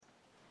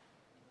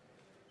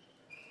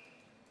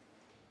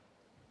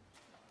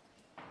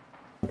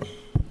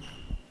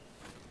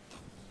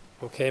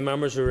Okay,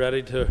 members are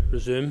ready to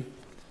resume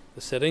the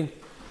sitting.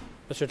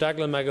 Mr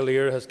Declan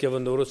McAleer has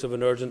given notice of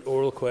an urgent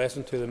oral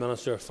question to the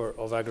Minister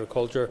of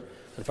Agriculture,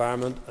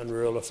 Environment and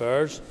Rural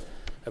Affairs.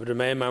 I would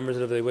remind members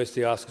that if they wish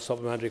to ask a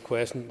supplementary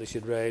question, they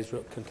should rise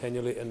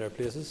continually in their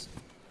places.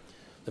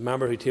 The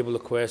member who tabled the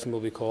question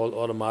will be called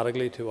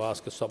automatically to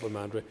ask a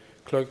supplementary.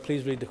 Clerk,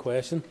 please read the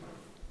question.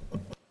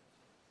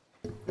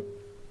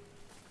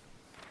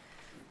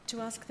 To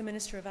ask the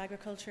Minister of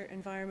Agriculture,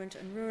 Environment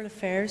and Rural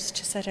Affairs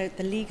to set out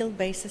the legal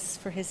basis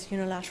for his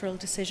unilateral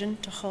decision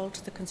to halt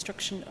the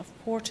construction of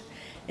port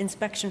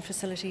inspection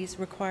facilities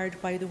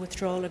required by the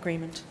Withdrawal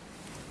Agreement.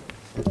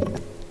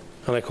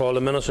 And I call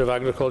the Minister of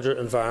Agriculture,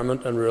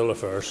 Environment and Rural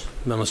Affairs.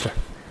 Minister.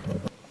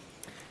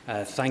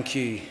 Thank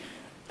you,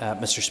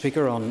 Mr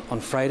Speaker. On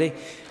Friday,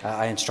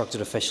 I instructed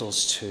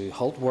officials to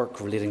halt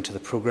work relating to the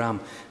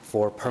programme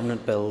for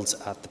permanent builds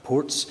at the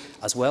ports,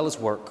 as well as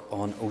work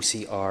on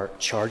OCR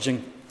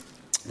charging.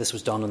 This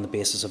was done on the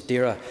basis of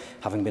DERA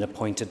having been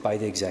appointed by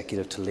the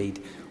Executive to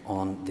lead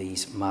on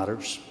these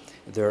matters.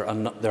 There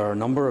are a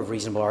number of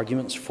reasonable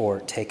arguments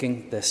for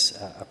taking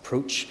this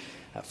approach.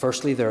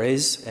 Firstly, there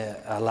is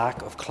a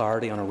lack of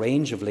clarity on a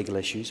range of legal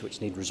issues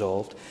which need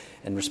resolved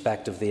in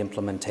respect of the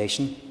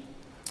implementation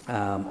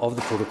of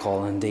the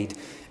protocol and indeed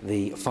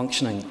the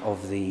functioning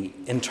of the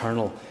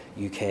internal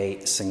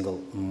UK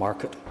single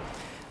market.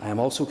 I am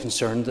also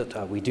concerned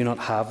that we do not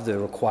have the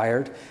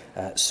required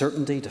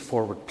certainty to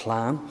forward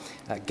plan,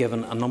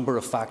 given a number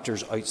of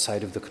factors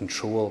outside of the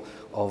control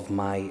of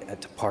my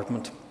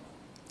department.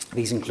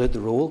 These include the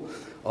role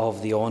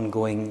of the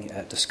ongoing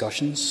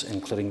discussions,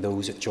 including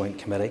those at Joint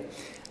Committee,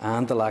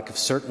 and the lack of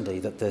certainty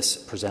that this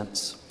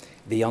presents,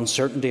 the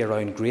uncertainty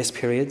around grace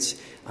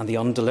periods, and the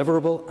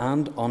undeliverable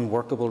and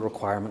unworkable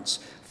requirements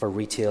for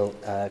retail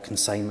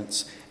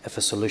consignments if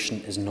a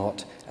solution is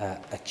not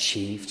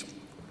achieved.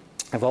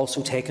 I've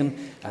also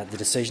taken the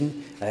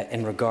decision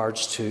in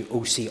regards to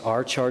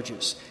OCR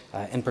charges,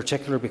 in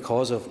particular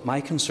because of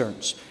my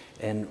concerns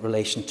in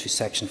relation to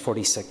Section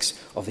 46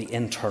 of the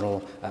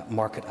Internal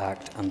Market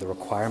Act and the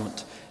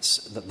requirement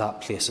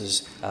that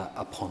places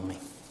upon me.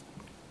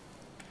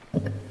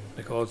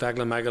 I call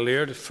Declan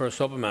McAleer for a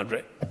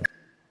supplementary.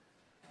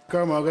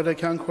 Thank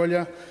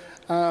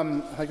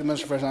you,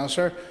 Minister, for his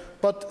answer.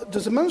 But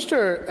does the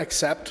Minister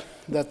accept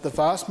that the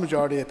vast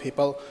majority of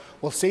people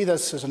will see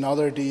this as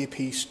another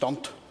DUP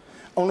stunt,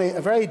 only a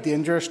very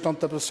dangerous stunt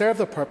that will serve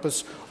the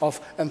purpose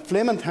of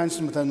inflaming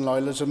tension within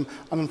loyalism,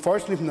 and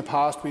unfortunately from the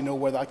past we know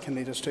where that can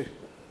lead us to?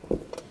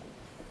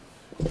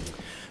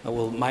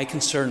 Well, my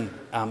concern,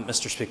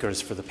 Mr Speaker,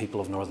 is for the people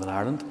of Northern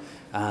Ireland,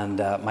 and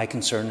my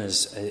concern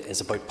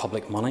is about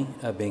public money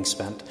being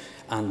spent,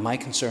 and my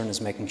concern is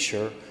making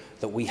sure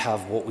that we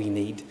have what we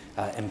need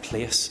in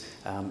place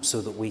so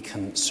that we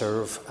can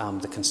serve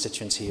the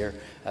constituents here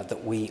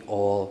that we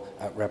all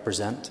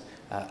represent.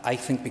 I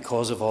think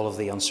because of all of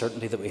the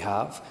uncertainty that we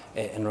have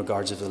in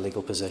regards of the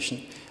legal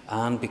position,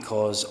 and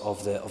because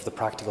of the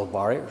practical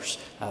barriers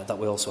that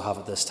we also have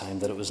at this time,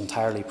 that it was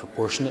entirely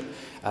proportionate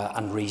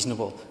and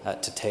reasonable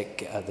to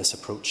take this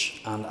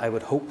approach. And I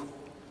would hope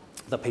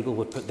that people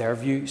would put their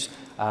views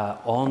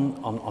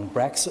on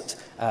Brexit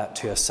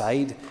to a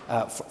side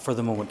for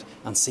the moment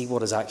and see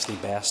what is actually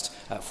best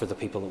for the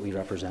people that we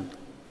represent.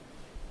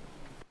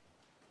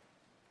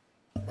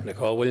 I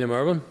call William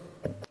Irwin.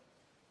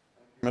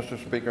 Mr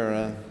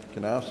Speaker,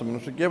 can I ask the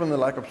Minister, given the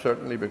lack of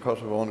certainty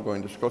because of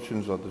ongoing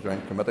discussions at the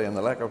Joint Committee and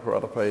the lack of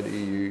ratified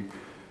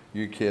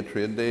EU-UK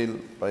trade deal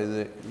by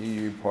the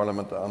EU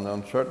Parliament and the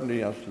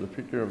uncertainty as to the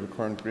future of the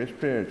current grace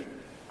period,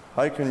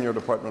 how can your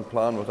department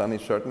plan with any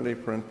certainty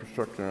for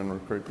infrastructure and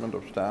recruitment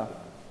of staff?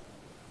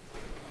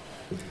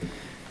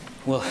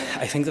 Well,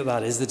 I think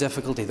that is the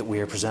difficulty that we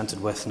are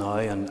presented with now,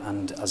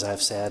 and as I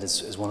have said,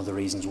 is one of the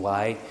reasons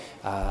why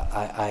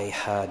I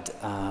had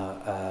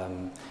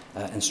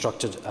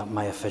instructed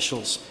my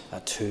officials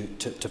to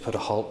put a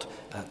halt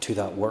to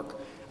that work.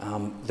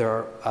 There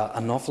are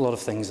an awful lot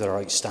of things that are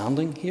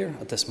outstanding here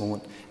at this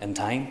moment in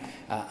time,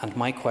 and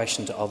my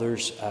question to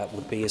others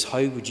would be is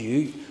how would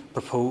you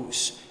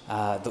propose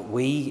that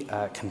we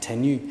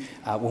continue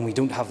when we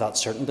don't have that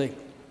certainty?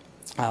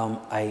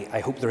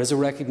 I hope there is a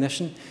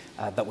recognition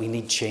that we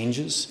need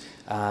changes.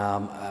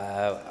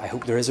 I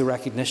hope there is a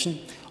recognition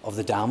of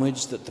the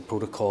damage that the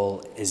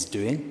protocol is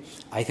doing.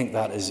 I think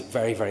that is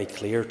very, very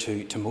clear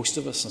to most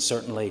of us, and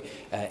certainly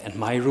in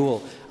my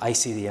role, I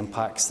see the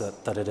impacts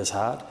that it has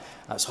had.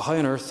 So how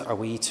on earth are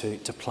we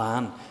to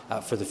plan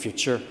for the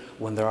future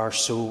when there are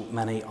so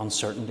many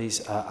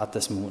uncertainties at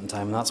this moment in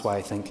time? And that's why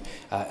I think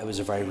it was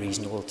a very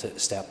reasonable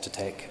step to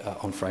take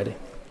on Friday.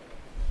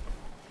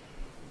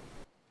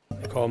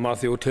 I call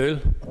Matthew O'Toole.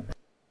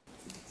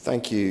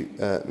 Thank you,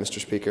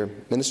 Mr Speaker.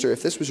 Minister,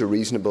 if this was a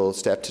reasonable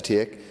step to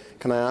take,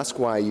 can I ask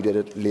why you did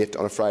it late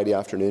on a Friday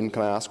afternoon?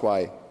 Can I ask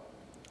why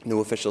no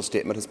official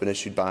statement has been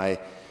issued by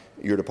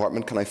your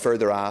department? Can I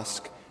further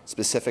ask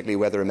specifically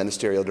whether a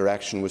ministerial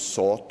direction was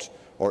sought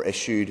or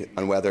issued,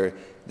 and whether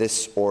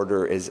this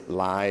order is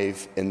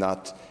live, in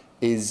that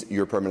is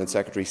your Permanent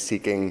Secretary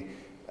seeking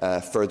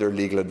further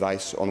legal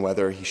advice on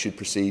whether he should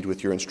proceed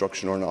with your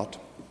instruction or not?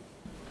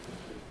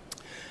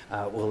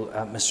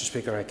 Mr.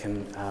 Speaker, I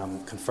can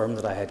confirm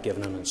that I had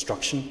given an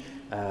instruction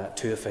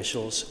to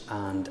officials,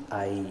 and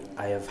I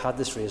have had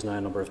this raised now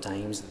a number of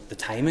times. The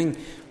timing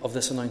of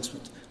this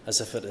announcement, as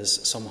if it is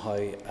somehow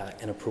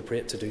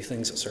inappropriate to do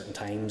things at certain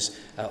times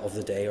of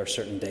the day or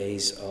certain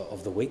days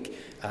of the week.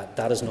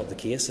 That is not the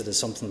case. It is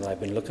something that I've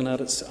been looking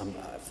at. It's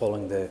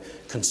following the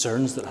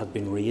concerns that have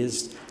been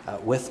raised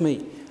with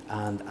me,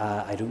 and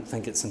I don't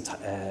think it's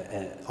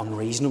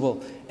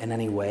unreasonable in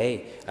any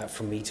way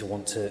for me to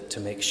want to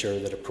make sure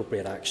that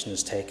appropriate action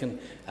is taken,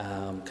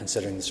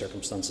 considering the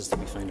circumstances that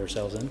we find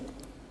ourselves in.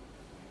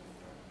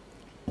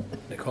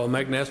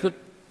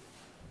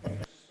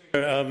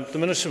 The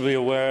Minister will be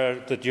aware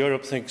that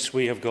Europe thinks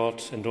we have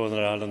got in Northern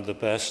Ireland the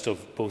best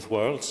of both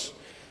worlds.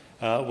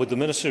 Would the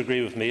Minister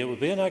agree with me it would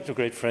be an act of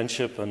great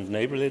friendship and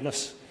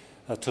neighbourliness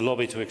to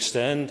lobby to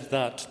extend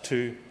that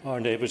to our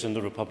neighbours in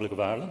the Republic of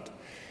Ireland?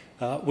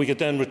 We could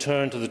then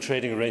return to the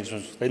trading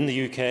arrangements within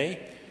the UK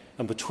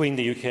and between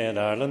the UK and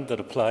Ireland that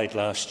applied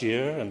last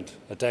year and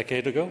a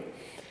decade ago.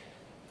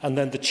 And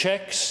then the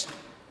checks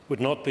would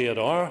not be at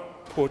our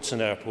ports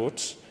and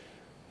airports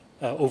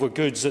over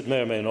goods that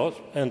may or may not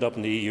end up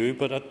in the EU,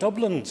 but at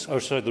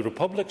the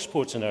Republic's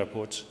ports and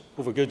airports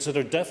over goods that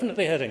are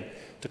definitely heading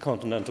to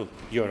continental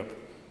Europe.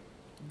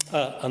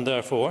 And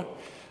therefore,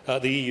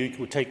 the EU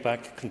would take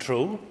back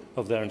control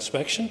of their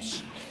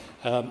inspections.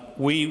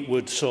 We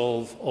would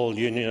solve all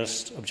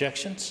unionist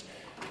objections,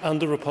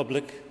 and the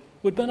Republic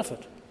would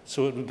benefit.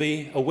 So it would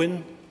be a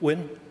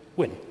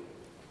win-win-win.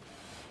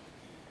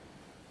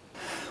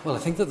 Well, I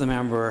think that the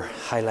member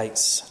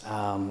highlights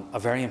a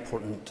very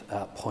important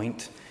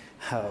point,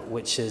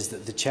 which is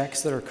that the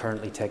checks that are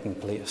currently taking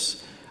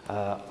place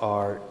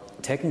are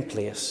taking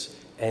place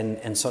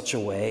in such a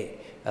way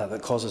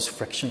that causes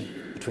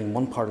friction between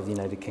one part of the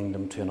United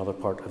Kingdom to another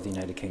part of the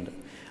United Kingdom.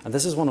 And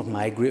this is one of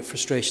my great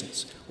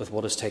frustrations with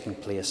what is taking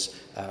place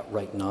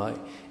right now,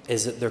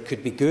 is that there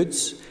could be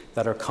goods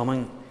that are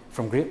coming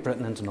from Great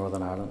Britain into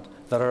Northern Ireland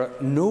that are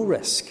at no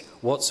risk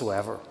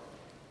whatsoever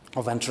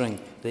of entering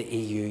the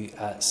EU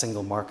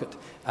single market,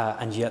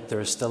 and yet there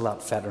is still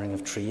that fettering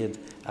of trade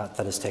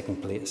that is taking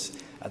place.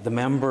 The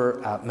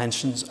member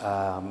mentions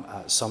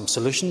some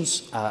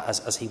solutions,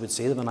 as he would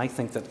say them, and I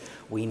think that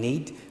we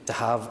need to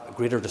have a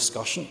greater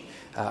discussion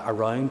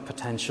around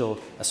potential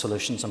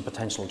solutions and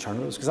potential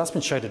alternatives, because that's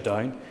been shouted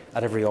down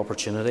at every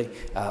opportunity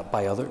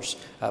by others.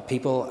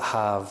 People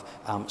have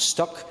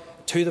stuck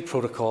to the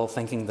protocol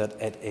thinking that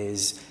it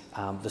is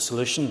the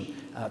solution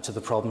to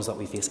the problems that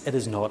we face. It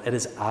is not. It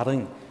is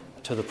adding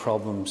to the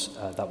problems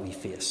that we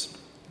face.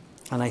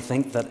 And I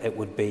think that it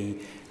would be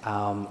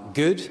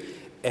good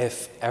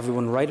if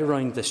everyone right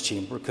around this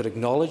chamber could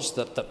acknowledge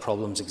that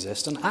problems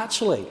exist and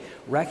actually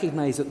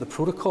recognise that the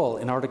protocol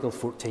in Article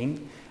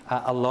 14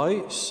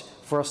 allows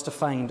for us to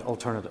find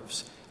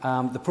alternatives.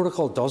 The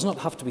protocol does not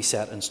have to be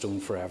set in stone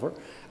forever.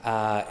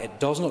 It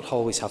does not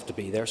always have to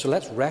be there. So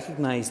let's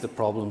recognise the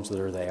problems that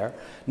are there,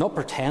 not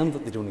pretend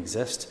that they don't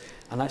exist,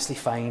 and actually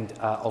find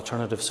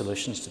alternative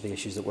solutions to the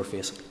issues that we're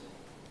facing.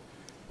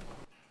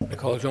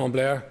 John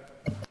Blair.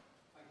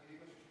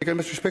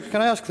 Mr. Speaker,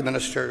 can I ask the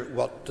Minister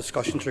what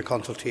discussions or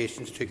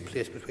consultations took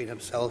place between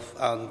himself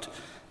and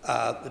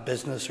the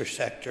business or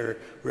sector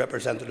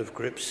representative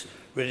groups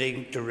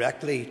relating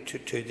directly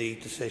to the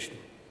decision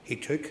he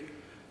took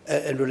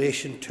in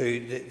relation to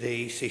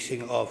the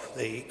ceasing of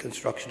the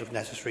construction of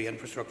necessary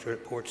infrastructure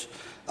at ports,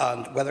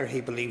 and whether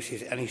he believes he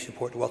has any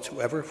support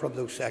whatsoever from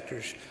those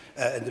sectors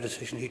in the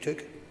decision he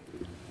took?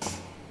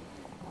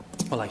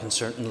 Well, I can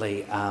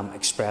certainly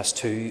express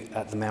to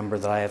the member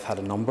that I have had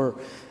a number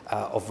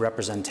of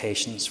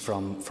representations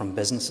from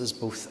businesses,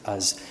 both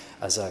as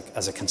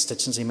a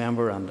constituency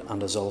member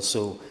and as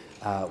also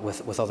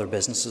with other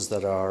businesses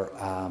that are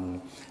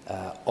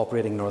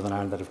operating in Northern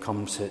Ireland that have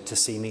come to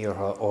see me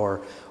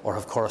or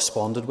have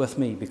corresponded with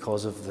me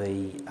because of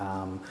the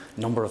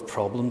number of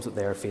problems that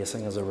they are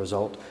facing as a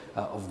result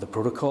of the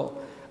protocol.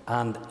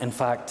 And in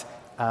fact,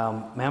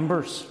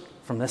 members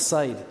from this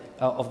side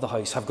of the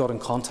House have got in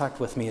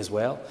contact with me as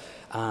well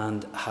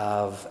and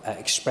have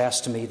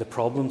expressed to me the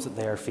problems that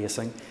they are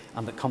facing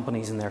and that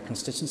companies in their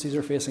constituencies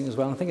are facing as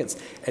well. And I think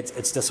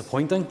it's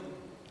disappointing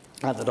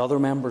that other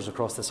members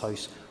across this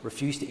House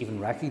refuse to even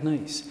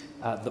recognise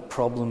that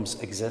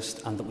problems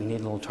exist and that we need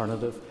an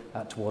alternative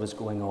to what is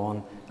going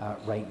on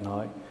right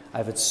now.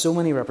 I've had so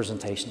many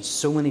representations,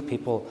 so many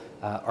people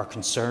are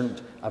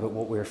concerned about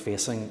what we're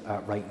facing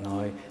right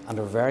now and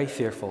are very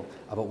fearful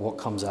about what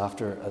comes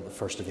after the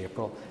 1st of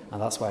April.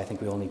 And that's why I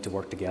think we all need to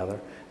work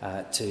together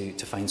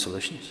to find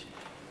solutions.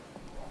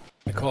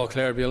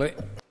 Claire Bailey.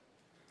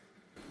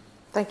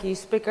 Thank you,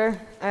 Speaker.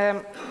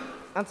 And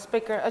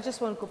Speaker, I just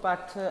want to go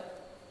back to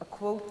a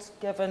quote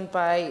given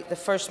by the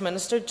First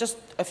Minister just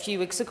a few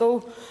weeks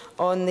ago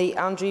on the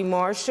Andrew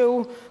Marr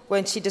show,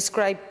 when she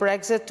described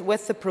Brexit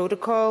with the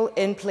protocol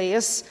in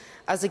place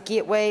as a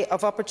gateway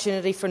of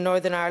opportunity for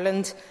Northern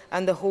Ireland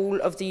and the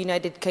whole of the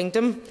United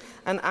Kingdom,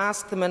 and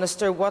asked the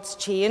Minister what's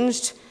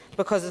changed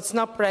because it's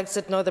not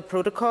Brexit nor the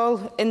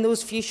protocol in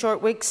those few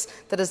short weeks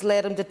that has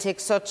led him to take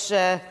such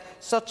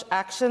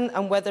action,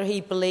 and whether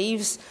he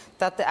believes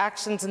that the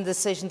actions and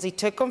decisions he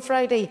took on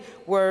Friday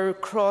were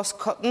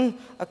cross-cutting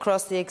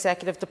across the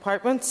executive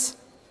departments.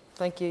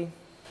 Thank you.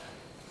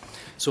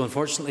 So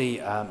unfortunately,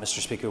 Mr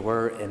Speaker,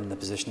 we're in the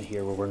position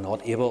here where we're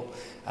not able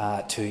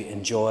to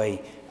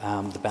enjoy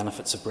the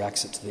benefits of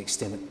Brexit to the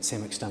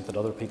same extent that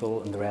other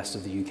people in the rest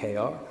of the UK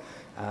are,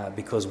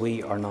 because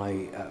we are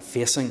now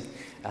facing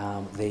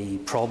the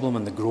problem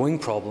and the growing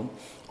problem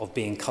of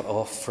being cut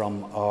off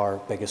from our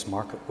biggest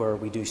market, where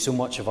we do so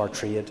much of our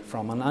trade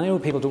from. And I know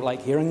people don't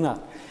like hearing that,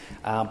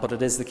 but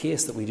it is the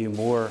case that we do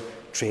more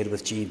trade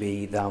with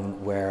GB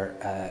than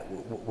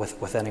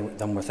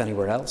with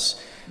anywhere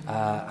else.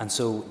 And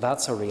so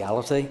that's a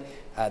reality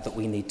that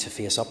we need to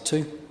face up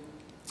to.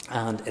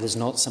 And it is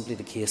not simply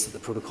the case that the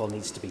protocol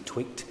needs to be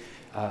tweaked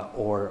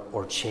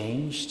or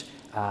changed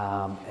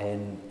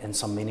in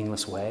some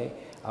meaningless way.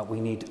 We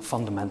need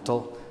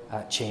fundamental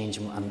change,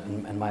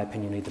 and in my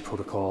opinion, we need the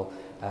protocol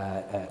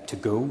to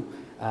go.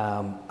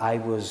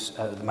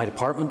 My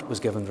department was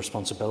given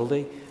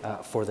responsibility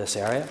for this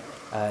area.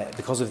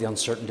 Because of the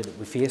uncertainty that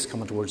we face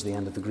coming towards the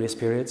end of the grace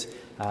periods,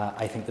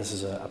 I think this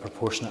is a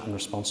proportionate and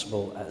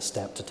responsible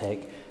step to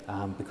take,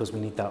 because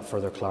we need that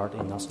further clarity,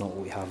 and that's not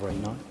what we have right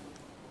now.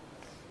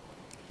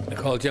 I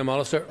call Jim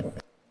Allister.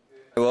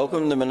 I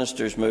welcome the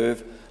Minister's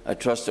move. I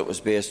trust it was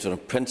based on a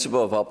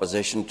principle of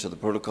opposition to the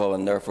protocol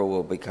and therefore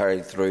will be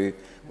carried through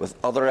with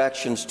other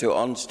actions to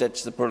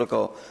unstitch the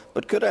protocol.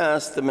 But could I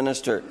ask the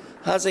Minister,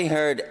 has he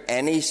heard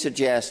any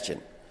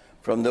suggestion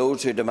from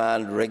those who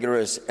demand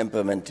rigorous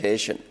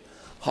implementation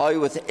how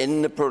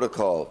within the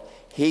protocol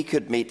he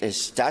could meet his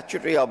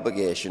statutory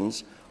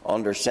obligations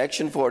under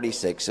Section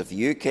 46 of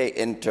the UK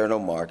internal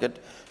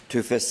market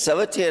to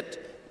facilitate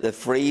the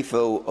free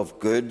flow of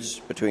goods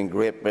between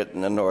Great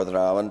Britain and Northern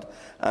Ireland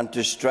and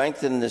to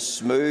strengthen the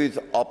smooth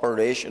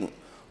operation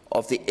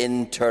of the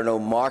internal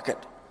market?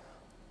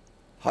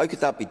 How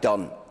could that be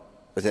done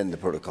within the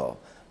protocol?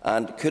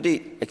 And could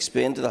he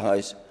explain to the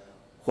House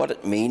what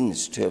it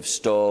means to have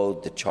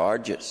stalled the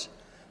charges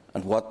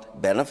and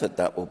what benefit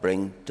that will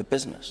bring to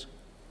business?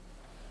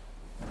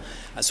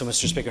 So,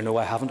 Mr Speaker, no,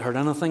 I haven't heard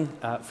anything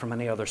from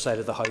any other side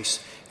of the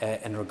House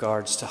in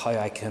regards to how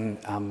I can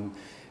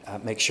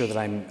make sure that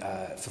I'm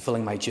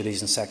fulfilling my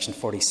duties in Section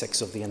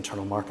 46 of the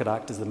Internal Market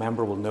Act. As the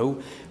member will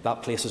know,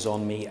 that places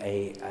on me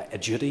a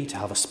duty to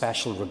have a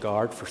special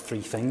regard for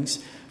three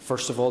things.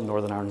 First of all,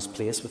 Northern Ireland's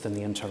place within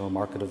the internal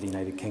market of the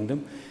United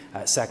Kingdom.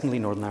 Secondly,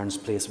 Northern Ireland's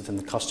place within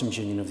the Customs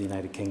Union of the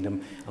United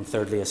Kingdom. And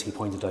thirdly, as he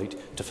pointed out,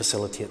 to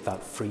facilitate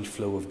that free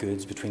flow of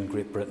goods between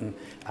Great Britain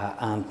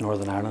and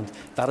Northern Ireland.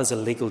 That is a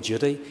legal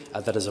duty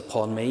that is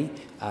upon me.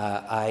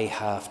 I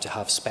have to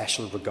have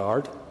special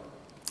regard.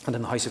 And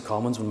in the House of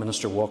Commons, when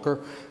Minister Walker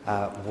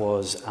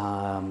was,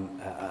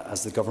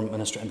 as the Government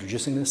Minister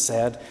introducing this,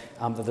 said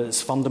that it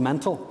is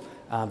fundamental.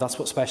 That's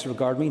what special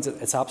regard means.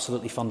 It's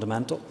absolutely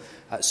fundamental.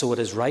 So it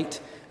is right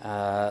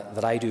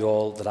that I do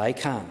all that I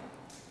can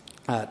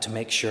to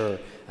make sure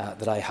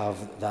that I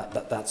have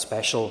that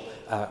special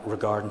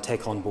regard and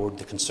take on board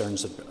the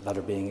concerns that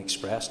are being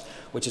expressed,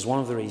 which is one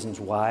of the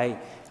reasons why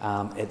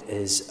it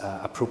is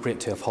appropriate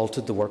to have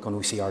halted the work on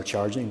OCR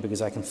charging,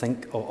 because I can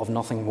think of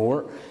nothing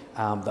more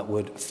that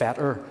would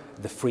fetter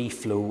the free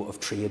flow of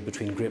trade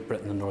between Great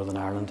Britain and Northern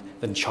Ireland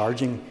than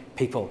charging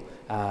people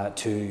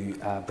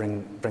to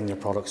bring their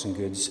products and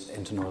goods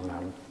into Northern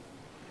Ireland.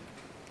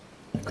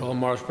 Call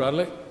Maurice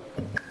Bradley.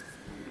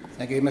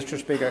 Thank you, Mr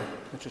Speaker.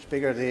 Mr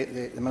Speaker,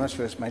 the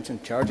Minister has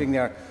mentioned charging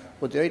there.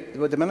 Would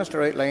the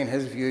Minister outline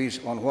his views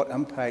on what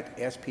impact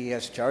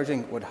SPS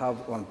charging would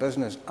have on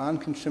business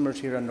and consumers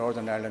here in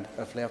Northern Ireland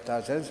if left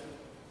as is?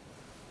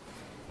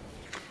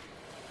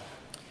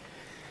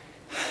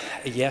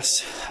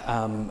 Yes,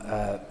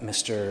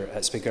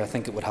 Mr Speaker, I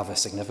think it would have a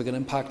significant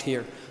impact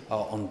here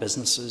on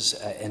businesses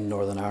in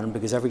Northern Ireland,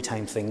 because every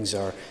time things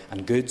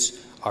and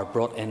goods are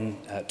brought in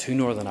to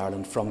Northern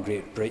Ireland from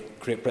Great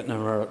Britain,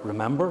 and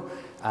remember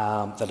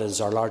that it is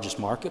our largest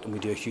market and we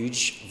do a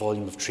huge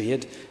volume of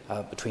trade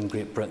between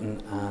Great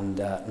Britain and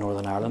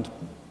Northern Ireland.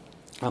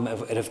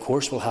 It of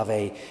course will have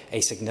a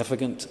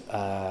significant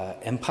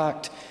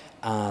impact,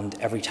 and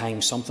every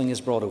time something is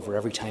brought over,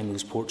 every time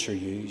those ports are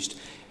used,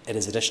 it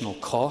is additional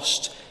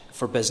cost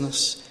for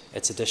business,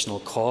 it's additional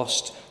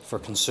cost for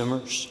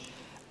consumers.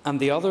 And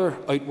the other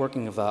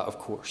outworking of that, of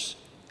course,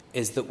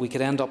 is that we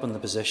could end up in the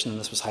position, and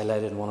this was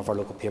highlighted in one of our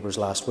local papers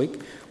last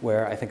week,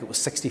 where I think it was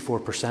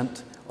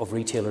 64% of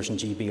retailers in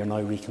GB are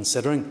now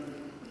reconsidering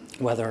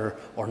whether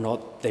or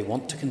not they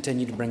want to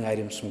continue to bring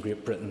items from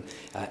Great Britain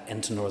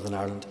into Northern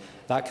Ireland.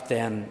 That could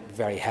then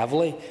very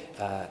heavily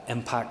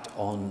impact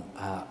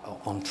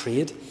on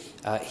trade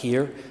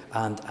here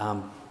and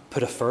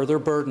put a further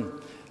burden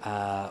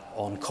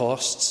on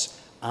costs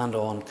and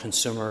on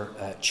consumer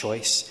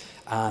choice.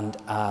 And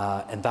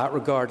in that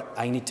regard,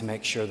 I need to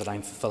make sure that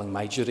I'm fulfilling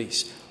my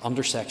duties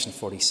under Section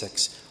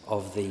 46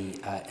 of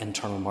the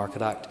Internal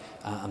Market Act,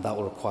 and that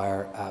will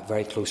require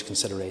very close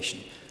consideration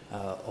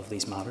of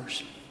these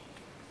matters.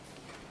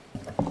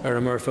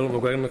 Philip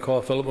McGuigan.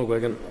 Call Philip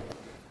McGuigan.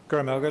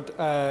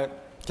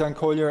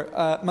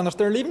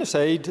 Minister, leaving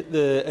aside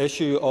the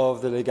issue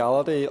of the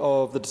legality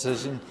of the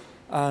decision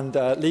and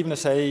leaving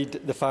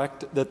aside the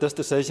fact that this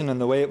decision and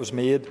the way it was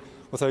made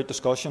without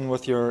discussion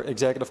with your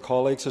executive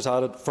colleagues has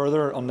added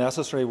further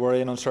unnecessary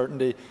worry and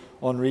uncertainty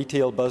on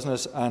retail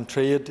business and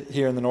trade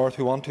here in the North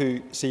who want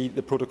to see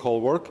the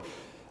protocol work.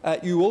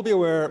 You will be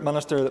aware,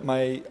 Minister, that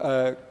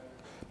my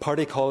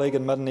party colleague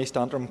in Mid and East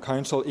Antrim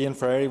Council, Ian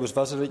Ferry, was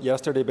visited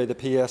yesterday by the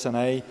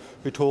PSNI,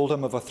 who told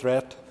him of a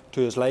threat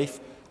to his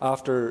life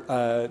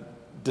after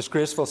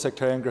disgraceful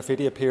sectarian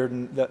graffiti appeared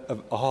in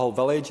a Hull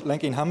village,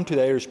 linking him to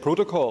the Irish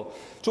protocol.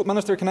 So,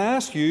 Minister, can I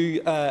ask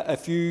you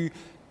if you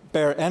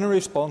bear any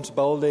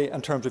responsibility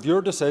in terms of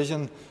your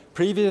decision,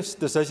 previous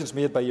decisions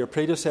made by your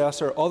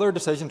predecessor, other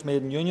decisions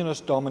made in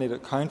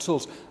unionist-dominated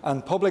councils,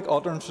 and public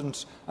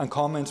utterances and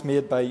comments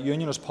made by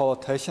unionist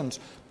politicians,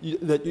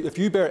 if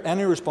you bear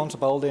any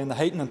responsibility in the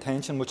heightened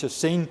attention which has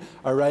seen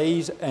a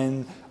rise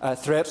in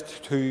threats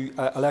to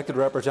elected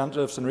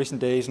representatives in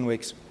recent days and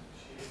weeks?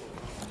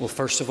 Well,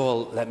 first of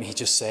all, let me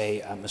just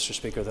say, Mr.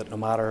 Speaker, that no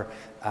matter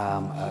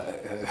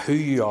who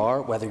you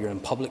are, whether you're in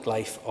public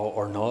life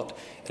or not,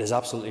 it is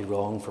absolutely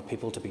wrong for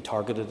people to be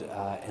targeted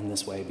in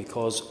this way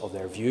because of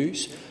their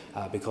views,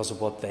 because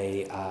of what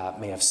they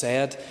may have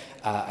said.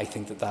 I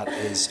think that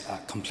is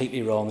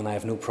completely wrong, and I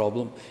have no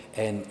problem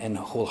in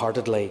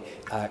wholeheartedly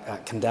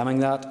condemning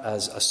that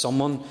as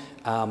someone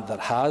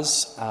that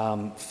has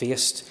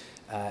faced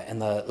in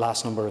the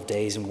last number of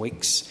days and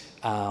weeks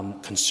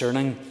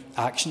concerning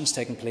actions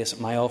taking place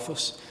at my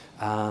office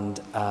and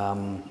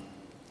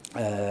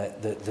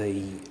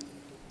the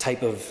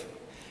type of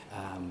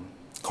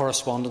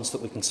correspondence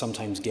that we can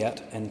sometimes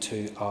get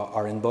into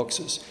our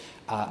inboxes.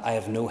 I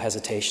have no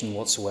hesitation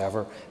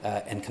whatsoever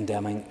in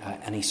condemning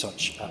any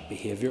such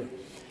behaviour.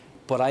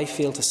 But I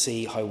fail to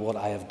see how what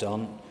I have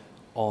done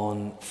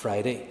on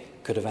Friday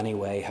could in any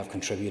way have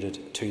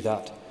contributed to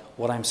that.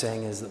 What I'm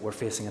saying is that we're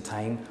facing a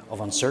time of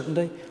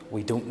uncertainty.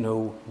 We don't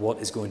know what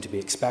is going to be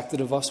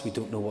expected of us. We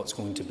don't know what's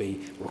going to be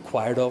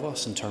required of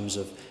us in terms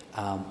of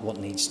what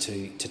needs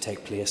to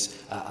take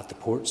place at the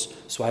ports.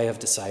 So I have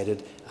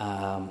decided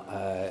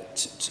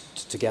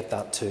to get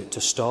that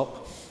to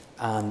stop.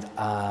 And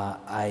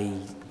I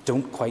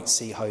don't quite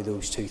see how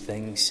those two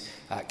things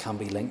can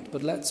be linked.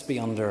 But let's be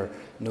under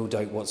no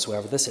doubt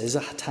whatsoever. This is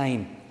a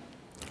time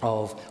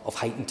of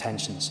heightened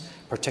tensions,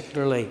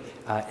 particularly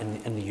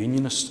in the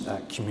unionist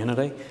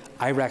community.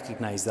 I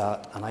recognise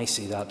that and I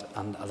see that,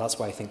 and that's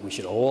why I think we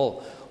should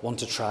all want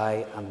to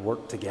try and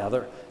work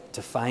together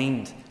to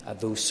find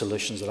those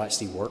solutions that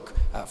actually work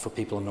for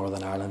people in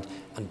Northern Ireland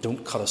and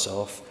don't cut us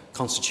off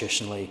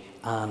constitutionally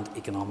and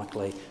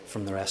economically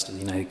from the rest of the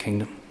United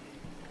Kingdom.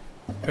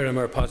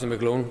 Patsy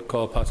McGlone.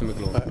 Call Patsy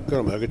McGlone.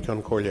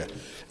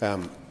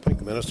 Thank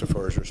the Minister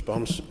for his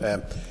response.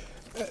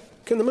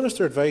 Can the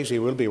Minister advise he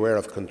will be aware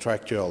of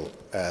contractual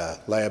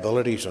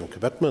liabilities and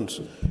commitments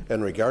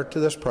in regard to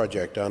this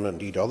project and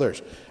indeed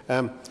others?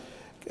 Can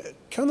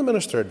the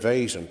Minister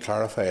advise and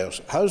clarify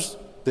us, has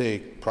the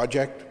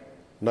project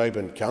now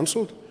been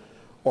cancelled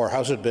or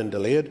has it been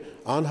delayed,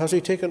 and has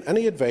he taken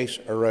any advice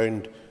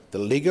around the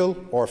legal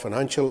or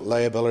financial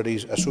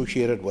liabilities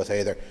associated with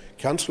either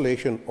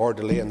cancellation or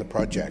delay in the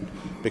project?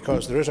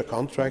 Because there is a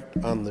contract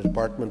and the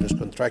Department is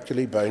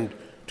contractually bound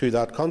to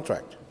that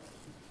contract.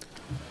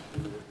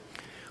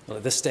 Well,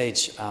 at this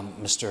stage,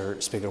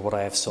 Mr. Speaker, what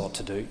I have sought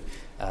to do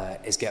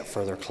is get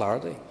further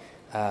clarity.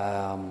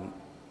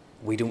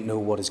 We don't know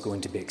what is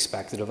going to be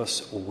expected of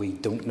us, or we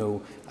don't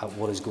know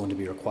what is going to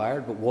be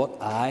required. But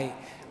what I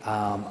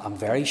am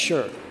very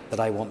sure that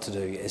I want to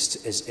do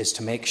is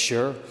to make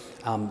sure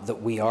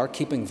that we are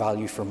keeping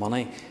value for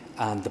money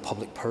and the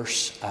public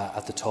purse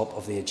at the top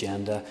of the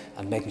agenda,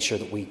 and making sure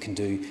that we can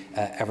do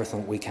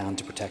everything that we can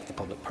to protect the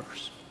public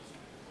purse.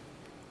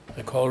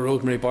 I call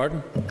Rosemary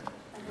Barton.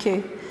 Thank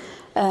you.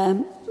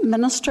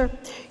 Minister,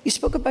 you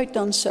spoke about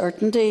the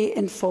uncertainty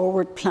in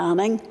forward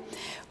planning.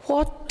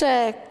 What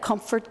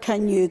comfort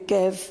can you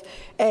give?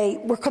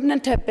 We're coming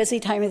into a busy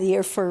time of the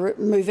year for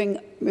moving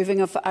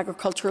of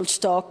agricultural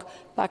stock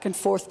back and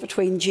forth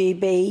between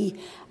GB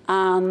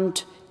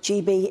and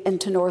GB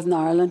into Northern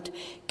Ireland.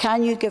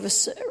 Can you give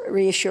us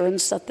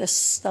reassurance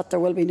that there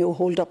will be no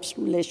hold-ups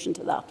in relation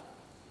to that?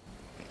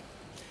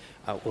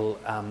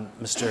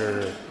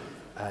 Mr.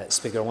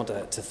 Speaker, I want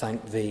to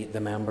thank the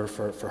member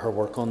for her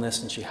work on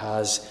this, and she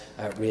has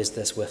raised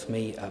this with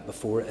me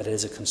before. It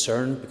is a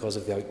concern because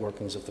of the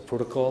outworkings of the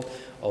protocol,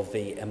 of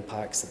the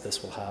impacts that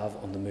this will have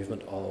on the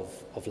movement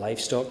of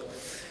livestock,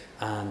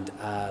 and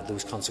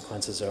those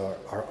consequences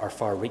are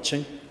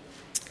far-reaching.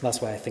 That's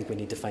why I think we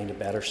need to find a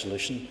better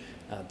solution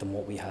than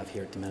what we have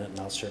here at the minute, and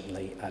I'll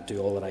certainly do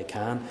all that I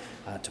can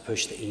to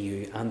push the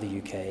EU and the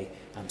UK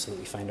so that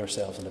we find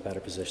ourselves in a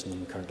better position than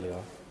we currently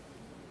are.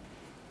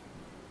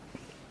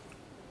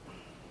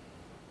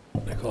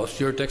 I call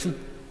Stuart Dixon.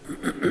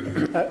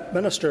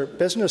 Minister,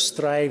 business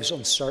thrives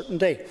on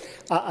certainty,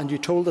 and you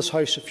told this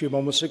House a few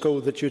moments ago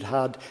that you'd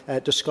had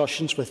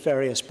discussions with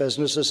various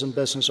businesses and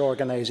business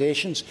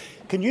organisations.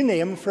 Can you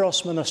name for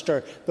us,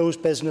 Minister, those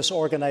business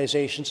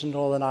organisations in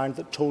Northern Ireland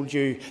that told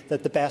you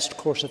that the best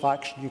course of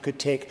action you could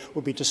take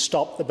would be to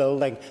stop the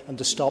building and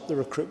to stop the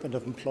recruitment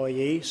of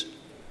employees?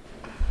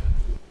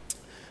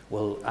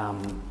 Well,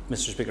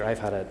 Mr. Speaker, I've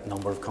had a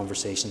number of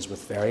conversations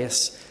with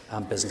various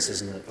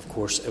businesses, and of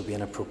course it would be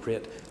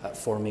inappropriate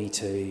for me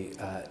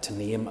to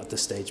name at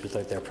this stage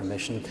without their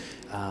permission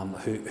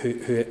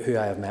who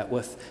I have met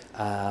with.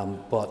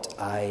 But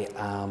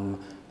I'm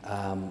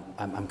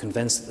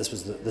convinced that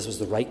this was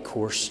the right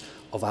course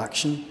of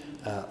action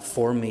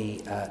for me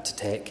to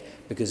take,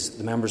 because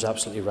the member is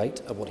absolutely right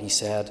at what he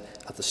said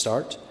at the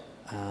start.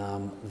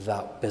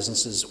 That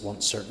businesses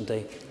want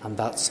certainty, and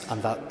that's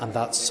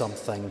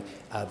something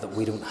that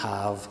we don't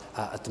have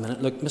at the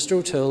minute. Look, Mr.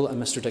 O'Toole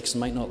and Mr. Dixon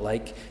might not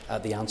like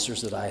the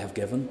answers that I have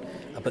given,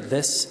 but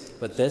these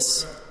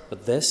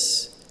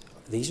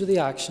are the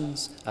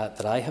actions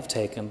that I have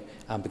taken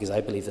because I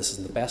believe this is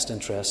in the best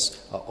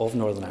interests of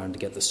Northern Ireland to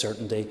get the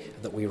certainty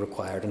that we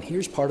required. And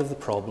here's part of the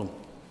problem,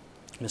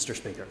 Mr.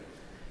 Speaker,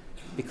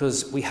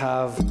 because we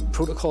have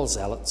protocol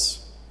zealots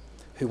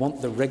who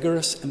want the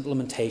rigorous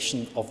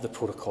implementation of the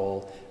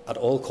protocol at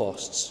all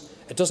costs.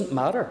 It doesn't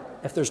matter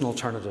if there's an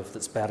alternative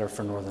that's better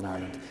for Northern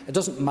Ireland. It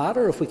doesn't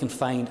matter if we can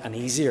find an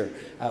easier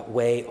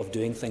way of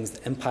doing things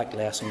that impact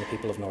less on the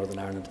people of Northern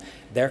Ireland.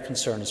 Their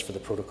concern is for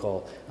the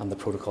protocol and the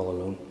protocol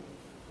alone.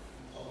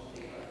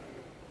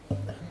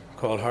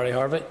 Call Harry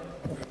Harvey.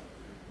 Thank you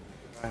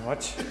very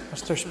much,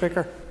 Mr.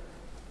 Speaker.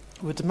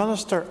 Would the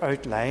Minister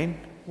outline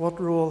what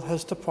role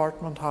his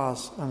department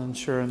has in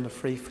ensuring the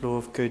free flow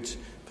of goods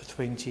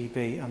between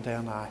GB and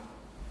NI?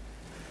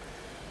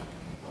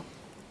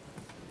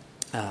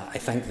 I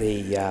thank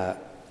the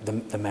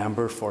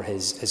member for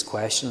his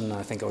question, and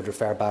I think I would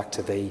refer back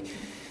to the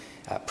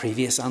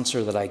previous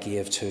answer that I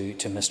gave to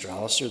Mr.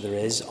 Allister. There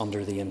is,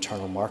 under the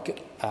Internal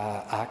Market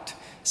Act,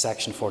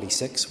 Section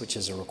 46, which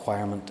is a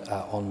requirement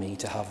on me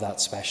to have that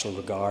special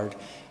regard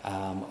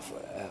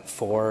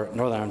for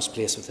Northern Ireland's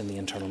place within the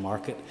internal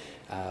market,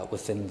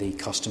 within the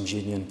customs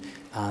union,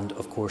 and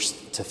of course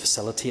to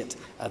facilitate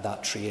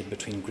that trade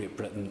between Great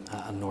Britain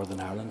and Northern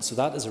Ireland. So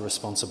that is a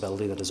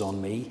responsibility that is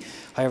on me.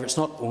 However, it's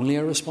not only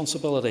a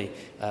responsibility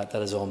that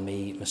is on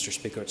me, Mr.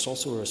 Speaker, it's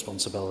also a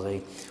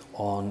responsibility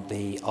on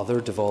the other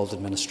devolved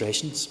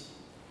administrations,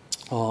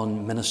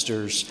 on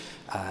ministers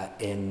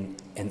in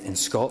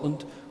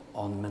Scotland,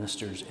 on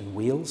ministers in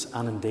Wales,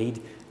 and indeed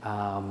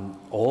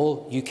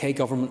all UK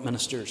government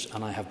ministers.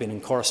 And I have been in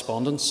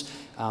correspondence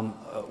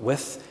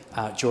with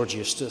George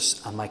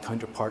Eustace and my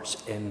counterparts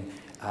in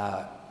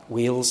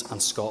Wales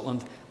and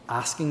Scotland,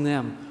 asking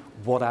them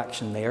what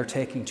action they are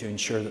taking to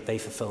ensure that they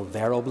fulfil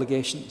their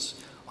obligations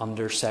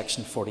under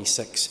Section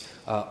 46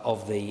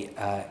 of the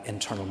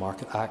Internal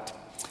Market Act.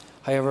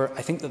 However,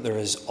 I think that there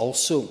is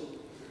also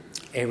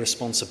a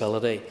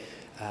responsibility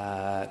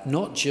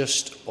not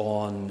just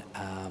on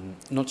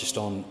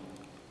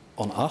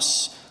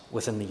us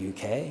within the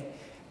UK,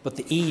 but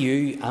the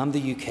EU and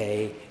the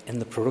UK in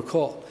the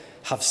protocol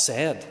have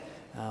said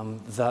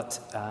that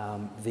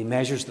the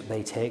measures that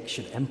they take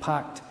should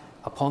impact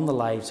upon the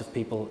lives of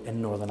people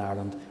in Northern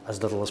Ireland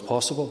as little as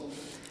possible.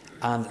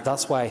 And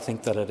that's why I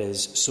think that it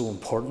is so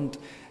important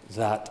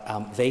that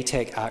they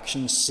take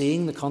action,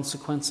 seeing the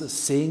consequences,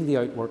 seeing the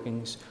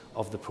outworkings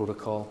of the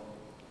protocol,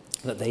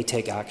 that they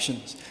take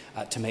actions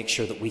to make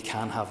sure that we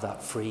can have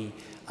that free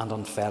and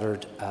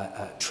unfettered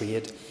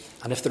trade.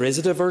 And if there is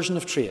a diversion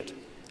of trade,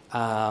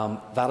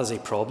 that is a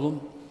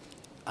problem,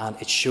 and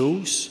it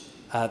shows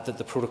that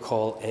the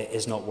protocol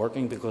is not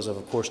working because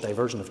of course,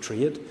 diversion of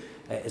trade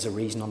is a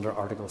reason under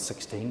Article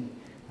 16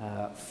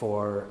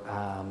 for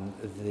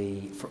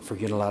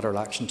unilateral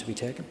action to be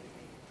taken.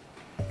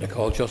 I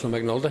call Justin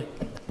McNulty.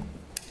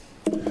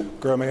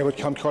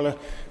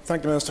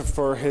 Thank the Minister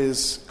for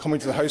his coming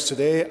to the House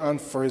today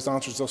and for his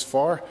answers thus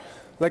far.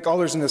 Like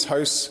others in this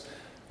House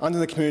and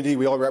in the community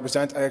we all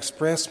represent, I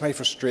express my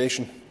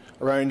frustration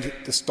around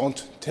the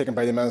stunt taken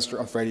by the Minister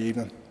on Friday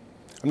evening.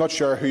 I'm not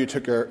sure who you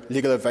took your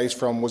legal advice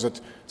from. Was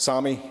it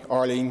Sammy,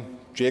 Arlene,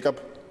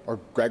 Jacob or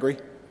Gregory?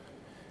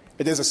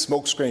 It is a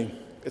smokescreen.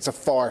 It's a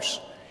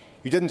farce.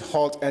 You didn't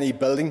halt any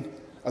building,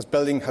 as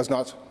building has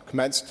not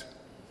commenced.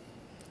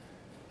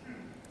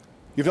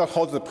 You've not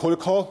halted the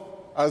protocol,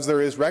 as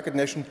there is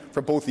recognition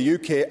for both the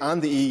UK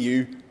and the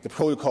EU the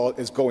protocol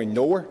is going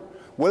nowhere.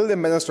 Will the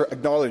Minister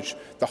acknowledge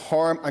the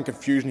harm and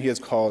confusion he has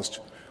caused?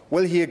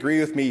 Will he agree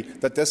with me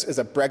that this is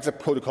a Brexit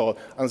protocol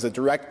and is a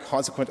direct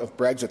consequence of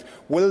Brexit?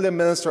 Will the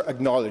Minister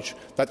acknowledge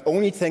that the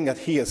only thing that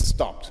he has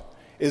stopped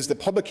is the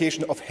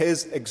publication of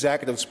his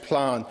executive's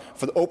plan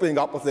for the opening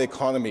up of the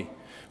economy,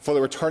 for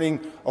the returning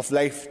of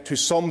life to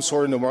some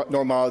sort of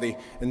normality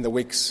in the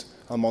weeks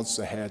and months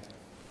ahead?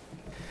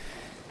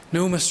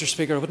 No, Mr.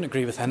 Speaker, I wouldn't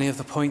agree with any of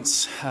the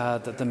points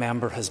that the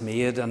member has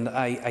made, and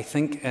I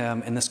think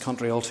in this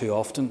country all too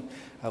often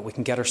we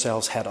can get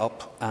ourselves head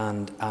up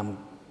and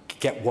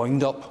get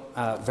wound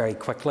up very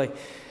quickly.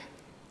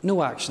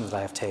 no action that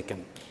I have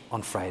taken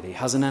on Friday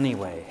has in any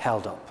way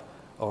held up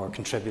or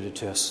contributed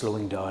to a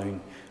slowing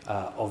down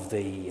of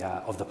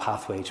the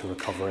pathway to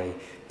recovery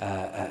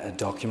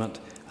document.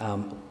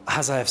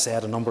 As I have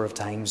said a number of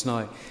times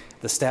now,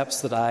 the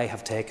steps that I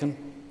have taken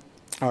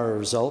are a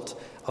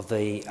result of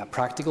the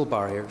practical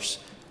barriers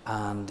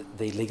and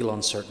the legal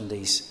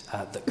uncertainties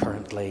that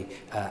currently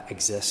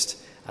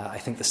exist. I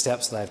think the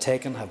steps that I have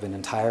taken have been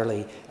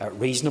entirely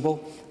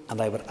reasonable,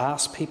 and I would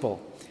ask people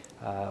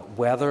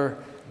whether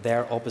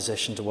their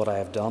opposition to what I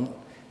have done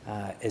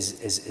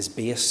is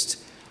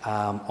based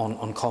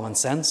on common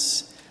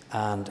sense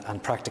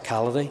and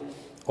practicality,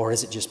 or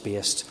is it just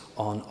based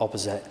on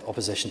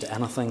opposition to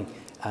anything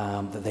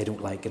that they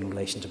don't like in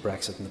relation to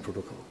Brexit and the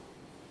protocol?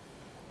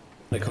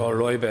 I call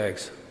Roy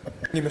Beggs.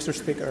 Thank you, Mr.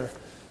 Speaker.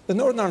 The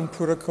Northern Ireland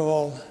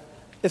Protocol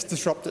is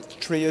disrupted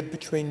trade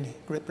between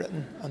Great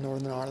Britain and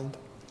Northern Ireland.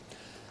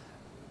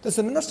 Does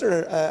the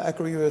Minister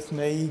agree with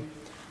me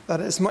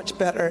that it is much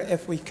better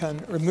if we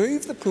can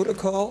remove the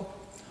protocol,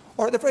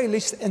 or at the very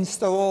least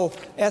install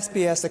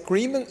SPS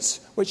agreements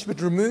which would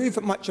remove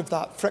much of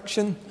that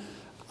friction?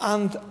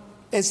 And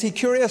is he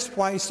curious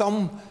why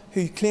some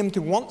who claim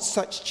to want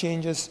such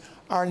changes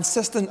are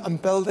insistent on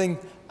building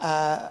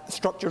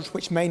structures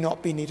which may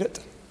not be needed?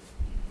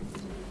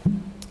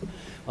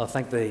 Well, I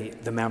thank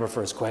the member for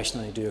his question.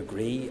 I do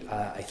agree.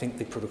 I think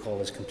the protocol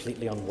is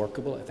completely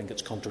unworkable. I think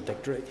it's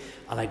contradictory,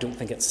 and I don't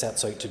think it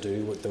sets out to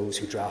do what those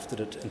who drafted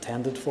it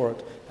intended for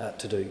it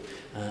to do.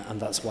 And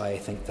that's why I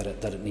think that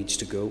it needs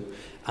to go.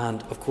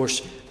 And of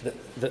course,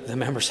 the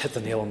members hit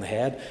the nail on the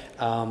head.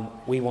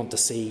 We want to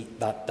see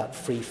that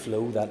free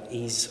flow, that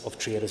ease of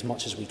trade as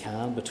much as we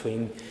can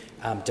between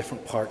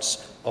different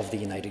parts of the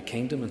United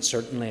Kingdom, and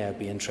certainly I'd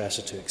be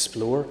interested to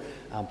explore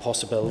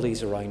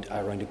possibilities around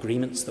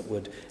agreements that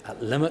would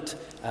limit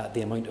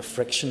the amount of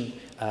friction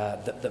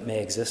that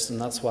may exist, and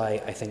that's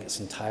why I think it's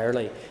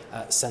entirely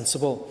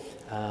sensible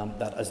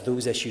that as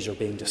those issues are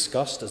being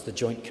discussed, as the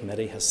Joint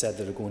Committee has said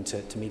that they're going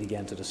to meet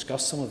again to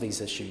discuss some of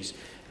these issues,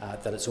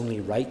 that it's only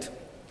right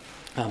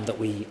that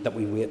we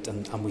wait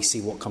and we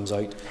see what comes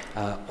out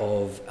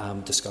of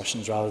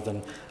discussions, rather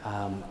than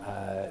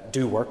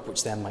do work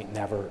which then might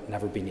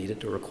never be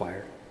needed or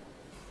required.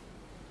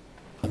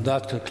 And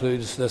that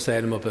concludes this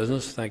item of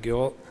business. Thank you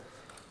all.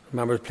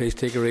 Members, please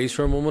take your ease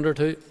for a moment or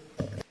two.